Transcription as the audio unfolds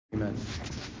Amen.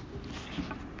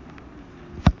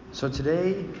 So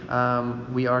today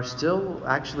we are still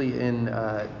actually in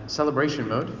celebration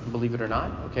mode, believe it or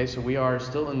not. Okay, so we are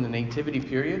still in the nativity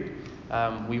period.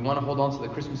 We want to hold on to the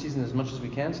Christmas season as much as we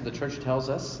can. So the church tells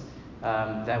us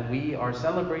that we are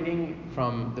celebrating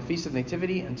from the Feast of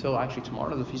Nativity until actually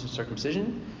tomorrow, the Feast of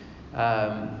Circumcision.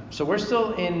 So we're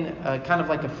still in kind of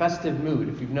like a festive mood.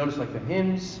 If you've noticed, like the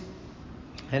hymns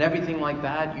and everything like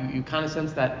that, you kind of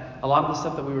sense that a lot of the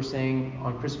stuff that we were saying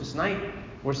on Christmas night,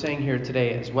 we're saying here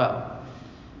today as well.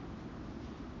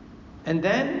 And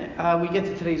then we get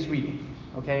to today's reading,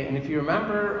 okay? And if you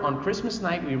remember, on Christmas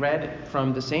night, we read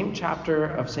from the same chapter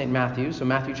of St. Matthew, so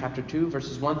Matthew chapter 2,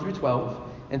 verses 1 through 12,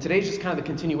 and today's just kind of the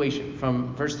continuation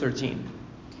from verse 13.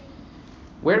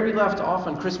 Where we left off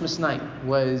on Christmas night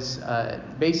was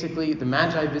basically the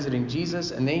Magi visiting Jesus,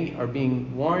 and they are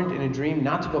being warned in a dream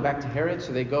not to go back to Herod,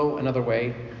 so they go another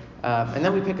way. And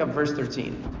then we pick up verse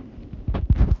 13.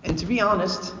 And to be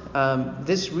honest,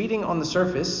 this reading on the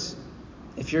surface,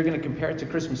 if you're going to compare it to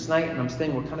Christmas night, and I'm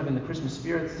saying we're kind of in the Christmas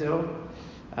spirit still,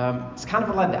 it's kind of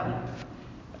a letdown.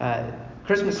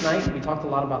 Christmas night, we talked a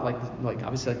lot about like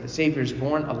obviously like the Savior's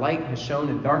born, a light has shone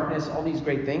in darkness, all these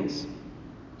great things.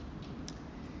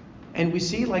 And we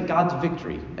see like God's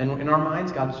victory. And in our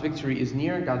minds, God's victory is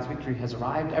near, God's victory has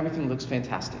arrived, everything looks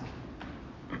fantastic.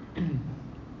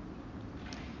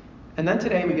 And then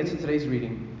today we get to today's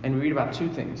reading, and we read about two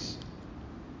things.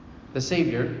 The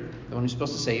Savior, the one who's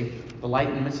supposed to save, the light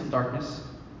in the midst of darkness,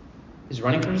 is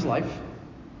running for his life,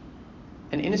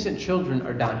 and innocent children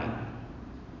are dying.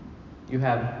 You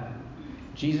have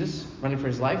Jesus running for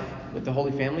his life with the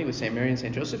Holy Family, with St. Mary and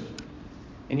St. Joseph,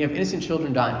 and you have innocent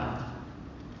children dying.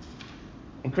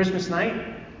 And Christmas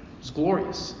night is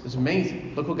glorious. It's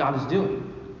amazing. Look what God is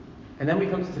doing. And then we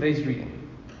come to today's reading.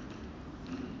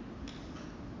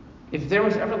 If there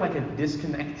was ever like a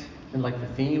disconnect in like the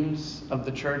themes of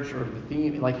the church or the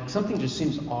theme, like something just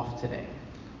seems off today.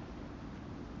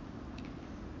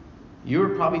 You're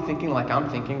probably thinking like I'm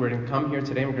thinking, we're going to come here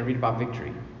today and we're going to read about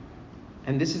victory.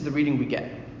 And this is the reading we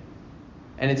get.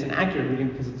 And it's an accurate reading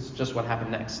because it's just what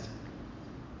happened next.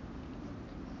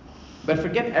 But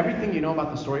forget everything you know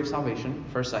about the story of salvation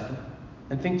for a second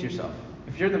and think to yourself,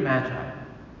 if you're the Magi,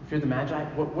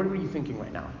 what are you thinking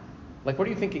right now? Like, what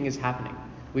are you thinking is happening?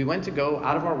 We went to go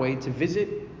out of our way to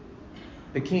visit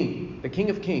the King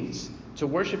of Kings, to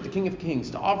worship the King of Kings,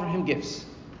 to offer him gifts.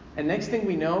 And next thing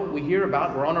we know,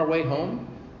 we're on our way home,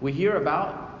 we hear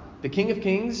about the King of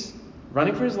Kings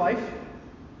running for his life,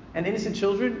 and innocent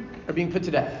children are being put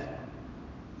to death.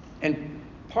 And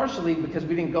partially because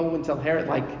we didn't go and tell Herod,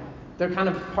 like, they're kind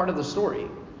of part of the story.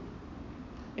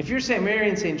 If you're St. Mary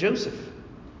and St. Joseph,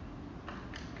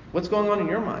 what's going on in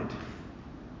your mind?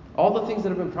 All the things that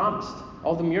have been promised,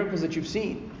 all the miracles that you've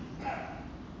seen.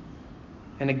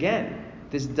 And again,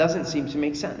 this doesn't seem to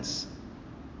make sense.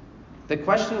 The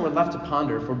question we're left to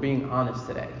ponder, if we're being honest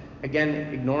today,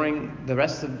 again, ignoring the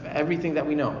rest of everything that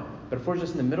we know, but if we're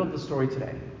just in the middle of the story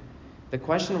today, the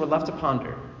question we're left to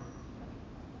ponder,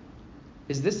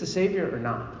 is this the Savior or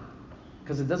not?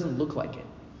 Because it doesn't look like it.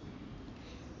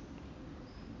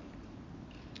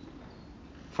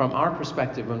 From our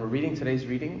perspective, when we're reading today's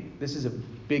reading, this is a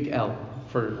big L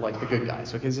for like the good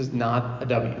guys. Okay, this is not a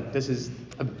W. This is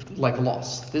like a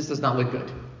loss. This does not look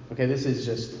good. Okay, this is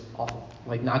just awful,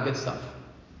 like not good stuff.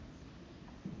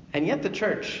 And yet the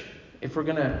church, if we're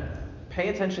going to pay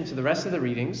attention to the rest of the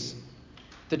readings,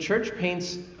 the church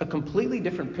paints a completely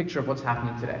different picture of what's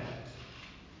happening today.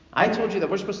 I told you that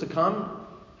we're supposed to come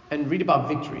and read about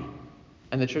victory.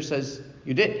 And the church says,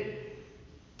 you did.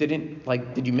 Did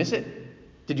you miss it?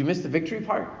 Did you miss the victory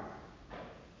part?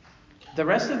 The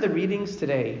rest of the readings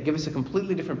today give us a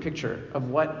completely different picture of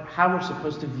how we're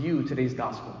supposed to view today's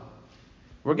gospel.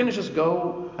 We're going to just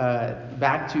go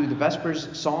back to the Vespers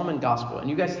Psalm and Gospel, and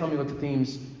you guys tell me what the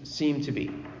themes seem to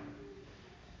be.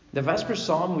 The Vespers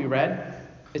Psalm we read,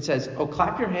 it says, "Oh,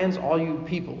 clap your hands, all you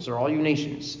peoples, or all you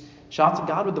nations. Shout to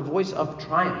God with the voice of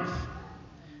triumph.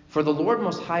 For the Lord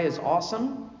Most High is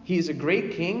awesome. He is a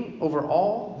great king over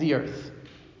all the earth."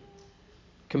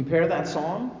 Compare that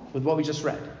psalm with what we just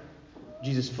read.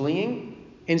 Jesus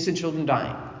fleeing, innocent children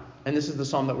dying. And this is the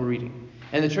psalm that we're reading.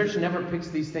 And the church never picks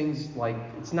these things like,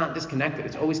 it's not disconnected,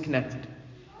 it's always connected.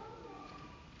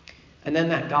 And then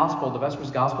that gospel, the Vespers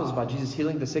gospel, is about Jesus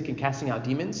healing the sick and casting out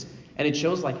demons. And it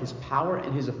shows like his power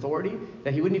and his authority,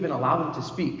 that he wouldn't even allow them to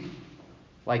speak.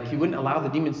 Like he wouldn't allow the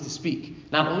demons to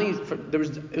speak. Not only,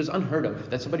 it was unheard of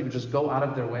that somebody would just go out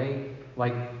of their way,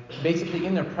 like basically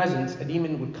in their presence, a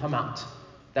demon would come out.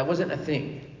 That wasn't a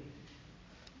thing.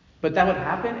 But that would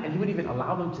happen, and he would even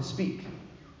allow them to speak.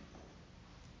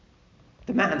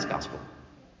 The Matins Gospel.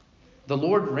 The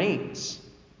Lord reigns.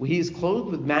 He is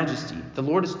clothed with majesty. The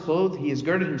Lord is clothed. He has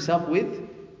girded himself with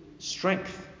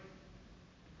strength.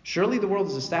 Surely the world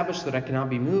is established that I cannot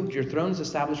be moved. Your throne is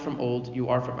established from old. You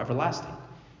are from everlasting.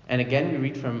 And again, we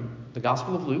read from the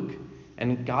Gospel of Luke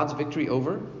and God's victory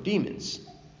over demons.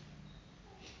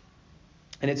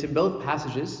 And it's in both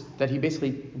passages that he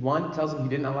basically, one tells them he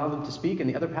didn't allow them to speak, and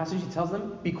the other passage he tells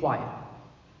them, be quiet.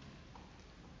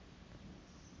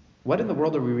 What in the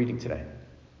world are we reading today?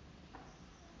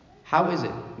 How is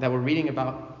it that we're reading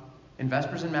about, in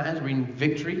Vespers and Matins, we're reading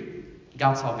victory,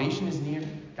 God's salvation is near,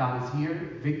 God is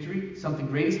here, victory, something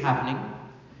great is happening.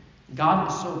 God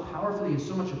is so powerful, he has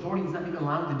so much authority, he's not even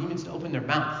allowing the demons to open their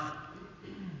mouth.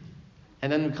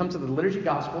 And then we come to the liturgy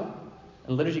gospel, and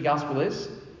the liturgy gospel is,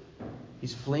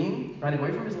 he's fleeing, running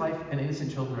away from his life, and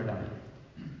innocent children are dying.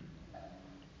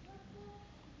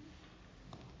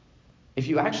 If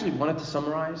you actually wanted to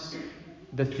summarize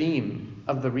the theme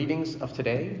of the readings of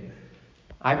today,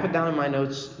 I put down in my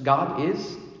notes, God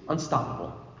is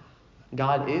unstoppable.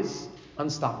 God is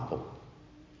unstoppable.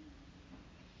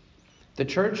 The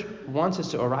church wants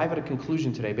us to arrive at a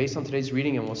conclusion today based on today's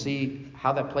reading, and we'll see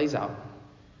how that plays out,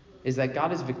 is that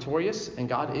God is victorious and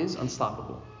God is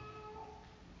unstoppable.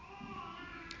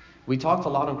 We talked a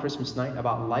lot on Christmas night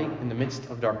about light in the midst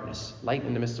of darkness. Light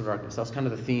in the midst of darkness. That was kind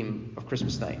of the theme of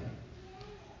Christmas night.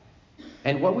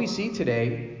 And what we see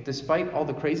today, despite all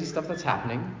the crazy stuff that's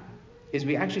happening, is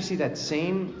we actually see that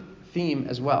same theme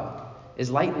as well,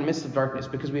 is light in the midst of darkness,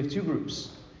 because we have two groups.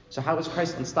 So how is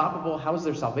Christ unstoppable? How is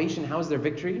their salvation? How is their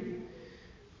victory?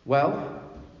 Well,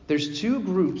 there's two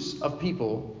groups of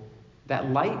people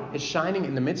that light is shining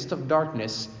in the midst of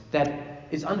darkness that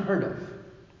is unheard of.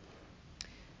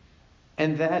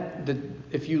 And that,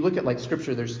 if you look at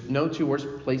Scripture, there's no two worse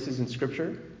places in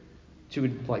Scripture to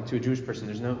a Jewish person.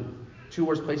 There's no two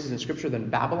worse places in Scripture than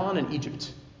Babylon and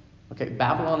Egypt. Okay,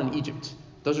 Babylon and Egypt.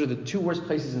 Those are the two worst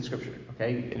places in Scripture.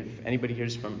 Okay, and if anybody here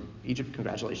is from Egypt,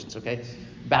 congratulations. Okay,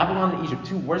 Babylon and Egypt,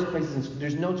 two worst places.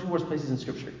 There's no two worst places in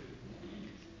Scripture.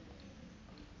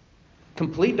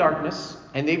 Complete darkness,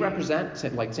 and they represent,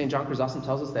 like St. John Chrysostom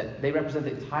tells us, that they represent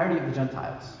the entirety of the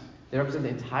Gentiles. They represent the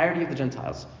entirety of the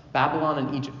Gentiles. Babylon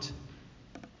and Egypt.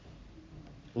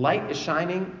 Light is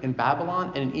shining in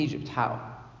Babylon and in Egypt.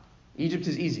 How? Egypt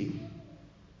is easy.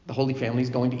 The Holy Family is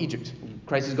going to Egypt.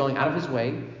 Christ is going out of his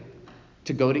way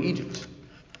to go to Egypt.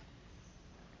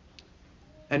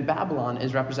 And Babylon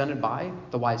is represented by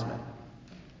the wise men.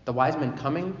 The wise men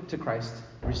coming to Christ,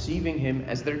 receiving him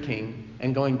as their king,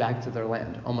 and going back to their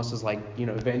land, almost as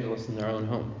evangelists in their own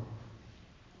home.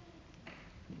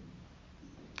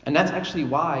 And that's actually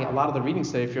why a lot of the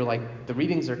readings today, if you're the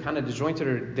readings are kind of disjointed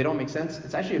or they don't make sense,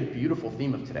 it's actually a beautiful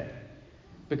theme of today.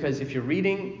 Because if you're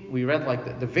reading, we read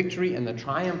the victory and the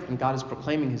triumph, and God is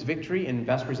proclaiming his victory in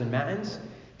Vespers and Matins.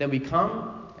 Then we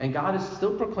come, and God is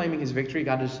still proclaiming his victory.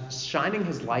 God is shining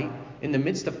his light in the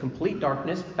midst of complete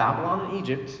darkness, Babylon and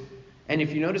Egypt. And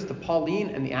if you notice the Pauline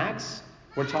and the Acts,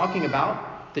 we're talking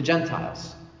about the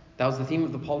Gentiles. That was the theme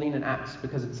of the Pauline and Acts,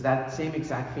 because it's that same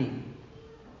exact theme.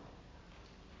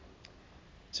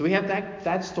 So we have that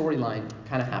storyline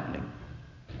kind of happening.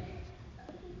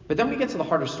 But then we get to the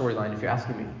harder storyline, if you're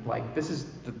asking me. This is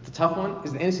the tough one,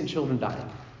 is the innocent children dying.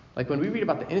 When we read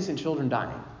about the innocent children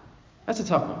dying, that's a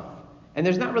tough one. And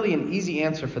there's not really an easy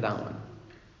answer for that one.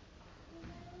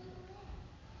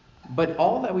 But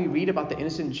all that we read about the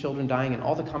innocent children dying, and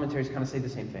all the commentaries kind of say the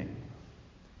same thing.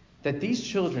 That these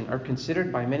children are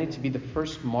considered by many to be the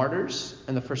first martyrs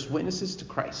and the first witnesses to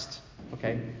Christ.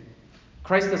 Okay?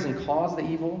 Christ doesn't cause the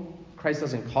evil. Christ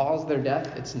doesn't cause their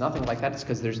death. It's nothing like that. It's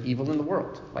because there's evil in the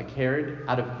world. Herod,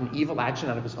 out of an evil action,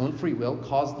 out of his own free will,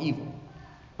 caused evil.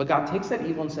 But God takes that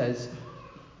evil and says,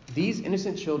 these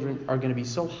innocent children are going to be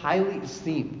so highly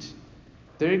esteemed.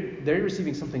 They're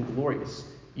receiving something glorious.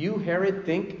 You, Herod,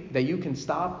 think that you can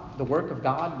stop the work of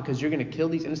God because you're going to kill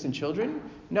these innocent children?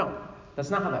 No, that's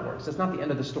not how that works. That's not the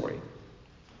end of the story.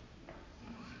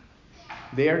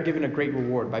 They are given a great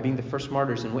reward by being the first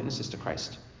martyrs and witnesses to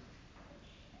Christ.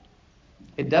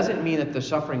 It doesn't mean that the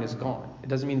suffering is gone. It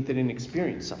doesn't mean that they didn't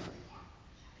experience suffering.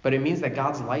 But it means that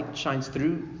God's light shines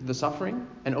through the suffering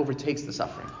and overtakes the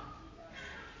suffering.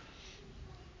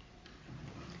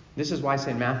 This is why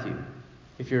St. Matthew,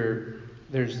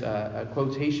 there's a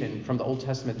quotation from the Old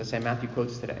Testament that St. Matthew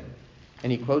quotes today.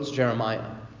 And he quotes Jeremiah.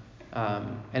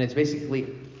 And it's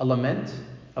basically a lament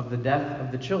of the death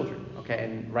of the children, okay,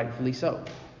 and rightfully so.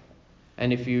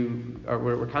 And if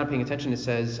we're kind of paying attention, it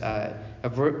says, a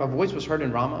voice was heard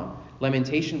in Ramah,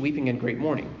 lamentation, weeping, and great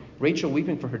mourning. Rachel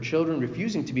weeping for her children,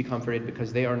 refusing to be comforted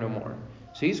because they are no more.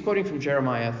 So he's quoting from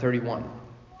Jeremiah 31.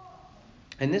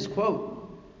 And this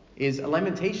quote is a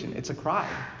lamentation. It's a cry.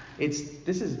 This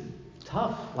is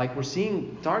tough. Like, we're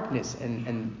seeing darkness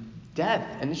and death,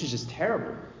 and this is just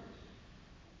terrible.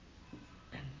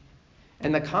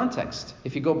 And the context,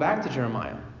 if you go back to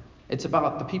Jeremiah, it's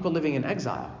about the people living in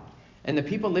exile. And the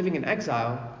people living in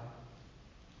exile,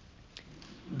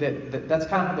 that's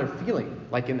kind of how they're feeling,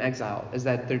 like in exile, is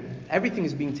that everything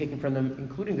is being taken from them,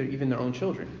 including even their own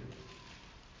children.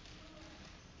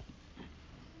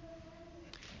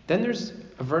 Then there's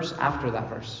a verse after that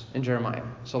verse in Jeremiah.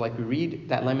 So like we read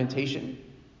that lamentation,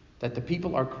 that the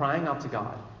people are crying out to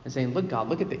God and saying, look, God,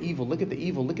 look at the evil, look at the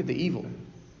evil, look at the evil.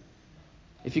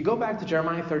 If you go back to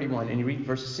Jeremiah 31 and you read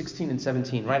verses 16 and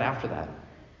 17, right after that,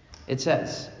 it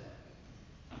says,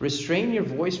 restrain your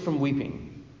voice from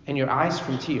weeping and your eyes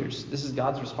from tears. This is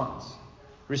God's response.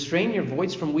 Restrain your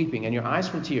voice from weeping and your eyes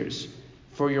from tears,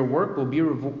 for your work will be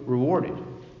rewarded.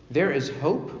 There is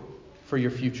hope for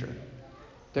your future.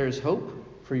 There is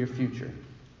hope for your future.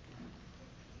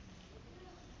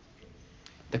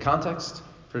 The context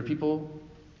for people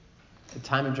at the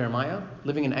time of Jeremiah,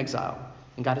 living in exile.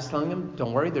 And God is telling them,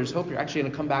 don't worry, there's hope. You're actually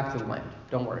going to come back to the land.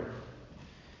 Don't worry.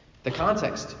 The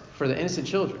context for the innocent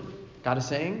children, God is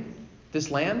saying, this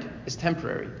land is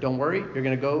temporary. Don't worry, you're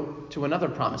going to go to another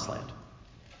promised land.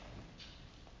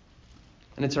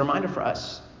 And it's a reminder for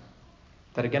us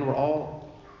that, again, we're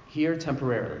all here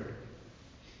temporarily.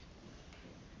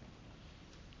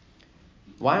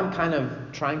 Why I'm kind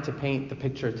of trying to paint the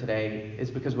picture today is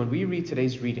because when we read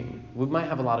today's reading, we might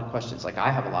have a lot of questions. Like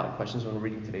I have a lot of questions when we're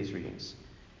reading today's readings.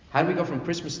 How do we go from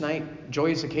Christmas night,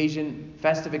 joyous occasion,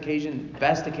 festive occasion,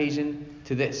 best occasion,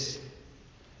 to this?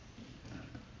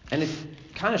 And it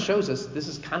kind of shows us this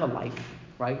is kind of life,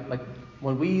 right? Like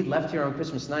when we left here on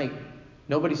Christmas night,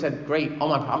 nobody said, great, all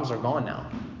my problems are gone now.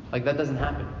 Like that doesn't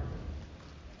happen.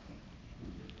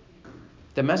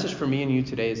 The message for me and you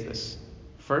today is this.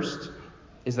 First,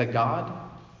 is that God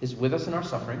is with us in our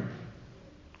suffering.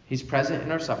 He's present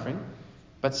in our suffering.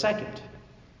 But second,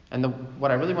 and what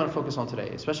I really want to focus on today,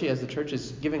 especially as the church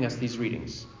is giving us these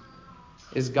readings,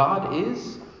 is God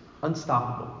is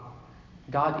unstoppable.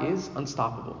 God is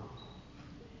unstoppable.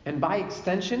 And by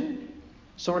extension,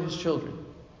 so are his children.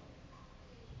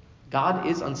 God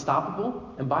is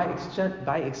unstoppable, and by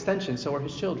extension, so are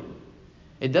his children.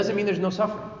 It doesn't mean there's no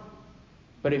suffering,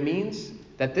 but it means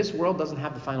that this world doesn't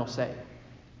have the final say.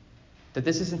 That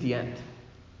this isn't the end.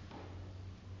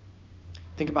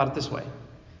 Think about it this way.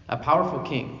 A powerful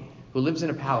king who lives in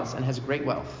a palace and has great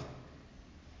wealth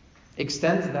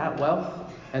extends that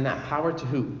wealth and that power to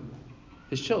who?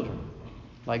 His children.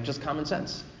 Like just common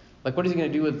sense. Like what is he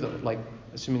going to do with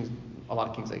assuming a lot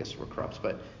of kings I guess were corrupt,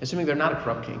 but assuming they're not a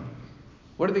corrupt king,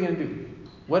 what are they going to do?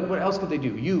 What else could they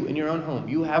do? You in your own home,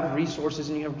 you have resources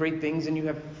and you have great things and you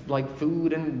have like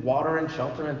food and water and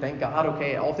shelter and thank God,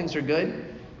 okay, all things are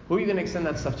good. Who are you going to extend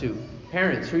that stuff to?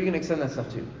 Parents, who are you going to extend that stuff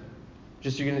to?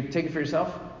 Just you're going to take it for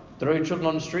yourself? Throw your children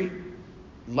on the street?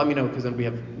 Let me know because then we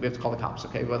have to call the cops,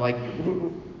 okay? But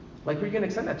who are you going to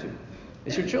extend that to?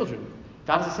 It's your children.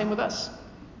 God is the same with us.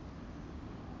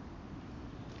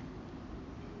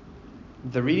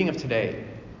 The reading of today,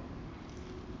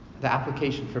 the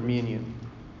application for me and you,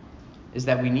 is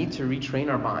that we need to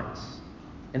retrain our minds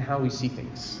in how we see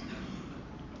things.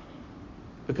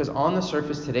 Because on the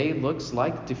surface today looks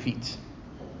like defeat.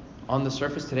 On the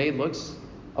surface today looks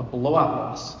a blowout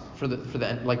loss for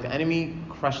the enemy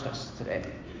crushed us today.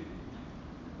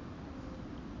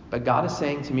 But God is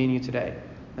saying to me and you today,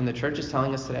 and the church is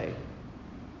telling us today,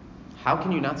 how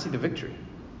can you not see the victory?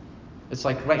 It's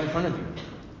like right in front of you.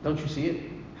 Don't you see it?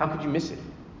 How could you miss it?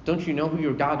 Don't you know who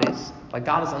your God is? Like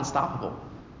God is unstoppable.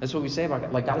 That's what we say about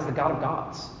God. Like God is the God of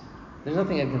gods. There's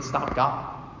nothing that can stop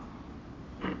God.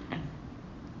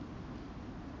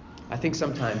 I think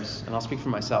sometimes, and I'll speak for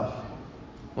myself,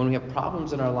 when we have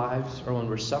problems in our lives or when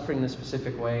we're suffering in a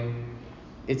specific way,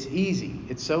 it's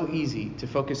so easy to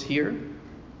focus here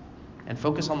and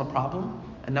focus on the problem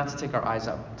and not to take our eyes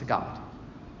up to God.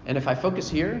 And if I focus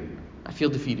here, I feel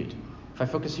defeated. If I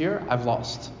focus here, I've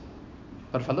lost.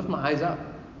 But if I lift my eyes up,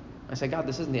 I say, God,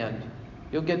 this isn't the end.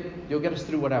 You'll get us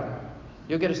through whatever.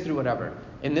 You'll get us through whatever.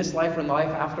 In this life or in the life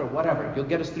after, whatever. You'll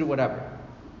get us through whatever.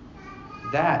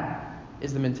 That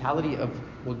is the mentality of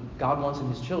what God wants in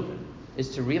his children, is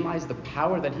to realize the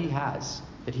power that he has,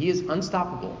 that he is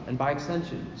unstoppable, and by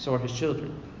extension, so are his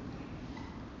children.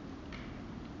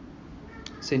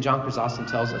 St. John Chrysostom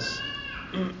tells us,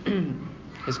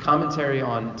 his commentary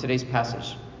on today's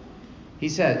passage. He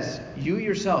says, you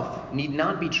yourself need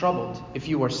not be troubled if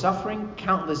you are suffering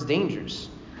countless dangers.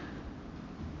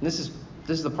 And this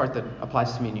is the part that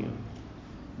applies to me and you.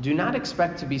 Do not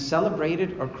expect to be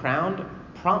celebrated or crowned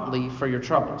promptly for your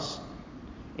troubles.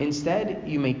 Instead,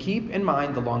 you may keep in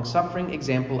mind the long-suffering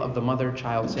example of the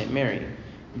mother-child St. Mary,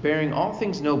 bearing all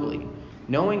things nobly,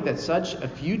 knowing that such a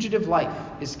fugitive life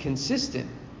is consistent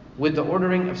with the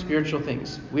ordering of spiritual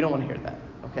things. We don't want to hear that,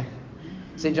 okay?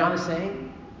 St. John is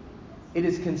saying it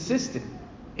is consistent.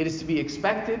 It is to be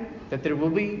expected that there will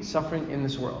be suffering in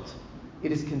this world.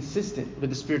 It is consistent with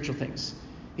the spiritual things.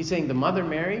 He's saying the Mother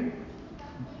Mary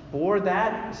bore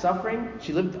that suffering.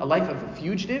 She lived a life of a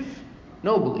fugitive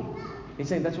nobly. He's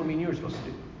saying that's what me and you are supposed to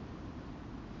do.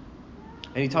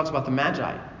 And he talks about the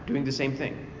Magi doing the same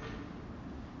thing.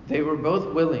 They were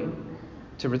both willing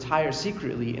to retire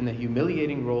secretly in the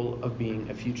humiliating role of being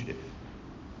a fugitive.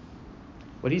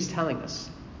 What he's telling us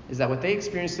is that what they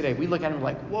experience today, we look at him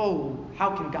like, whoa,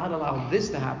 how can God allow this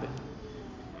to happen?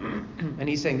 And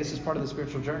he's saying this is part of the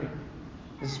spiritual journey.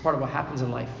 This is part of what happens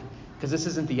in life. Because this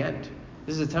isn't the end.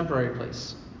 This is a temporary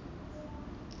place.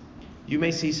 You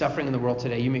may see suffering in the world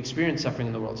today. You may experience suffering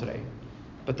in the world today.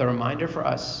 But the reminder for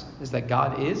us is that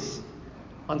God is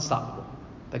unstoppable.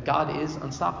 That God is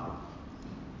unstoppable.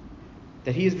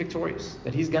 That he is victorious.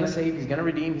 That he's going to save, he's going to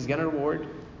redeem, he's going to reward.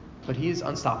 But he is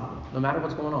unstoppable. No matter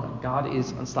what's going on, God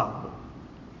is unstoppable.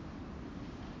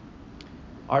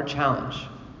 Our challenge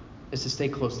is to stay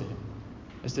close to him.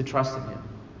 Is to trust in him.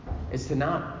 Is to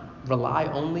not rely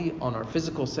only on our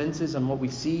physical senses, on what we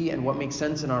see and what makes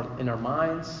sense in our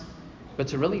minds, but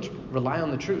to really rely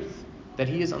on the truth that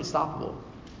he is unstoppable.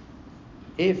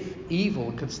 If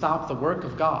evil could stop the work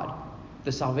of God,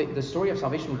 the story of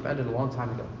salvation would have ended a long time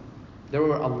ago. There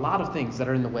were a lot of things that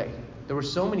are in the way. There were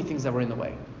so many things that were in the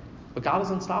way. But God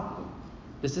is unstoppable.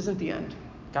 This isn't the end.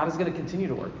 God is going to continue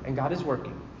to work, and God is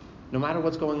working, no matter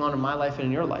what's going on in my life and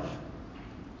in your life.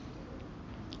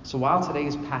 So while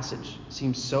today's passage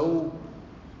seems so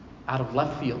out of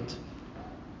left field,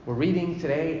 we're reading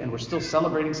today and we're still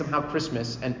celebrating somehow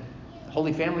Christmas, and the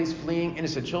Holy Family is fleeing,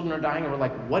 innocent children are dying, and we're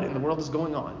like, what in the world is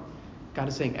going on? God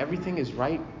is saying everything is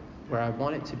right where I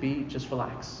want it to be, just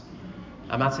relax.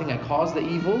 I'm not saying I caused the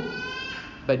evil,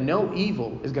 but no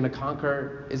evil is going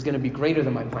to be greater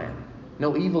than my plan.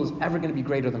 No evil is ever going to be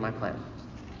greater than my plan.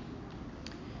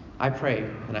 I pray,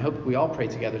 and I hope we all pray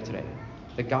together today,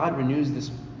 that God renews this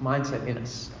mindset in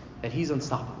us, that he's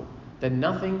unstoppable, that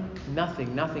nothing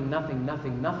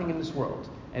in this world,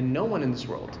 and no one in this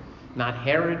world, not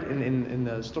Herod in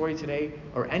the story today,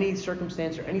 or any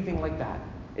circumstance or anything like that,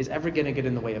 is ever going to get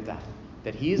in the way of that.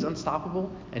 That he is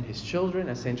unstoppable, and his children,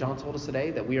 as St. John told us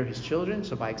today, that we are his children,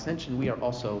 so by extension we are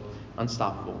also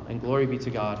unstoppable. And glory be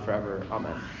to God forever.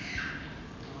 Amen.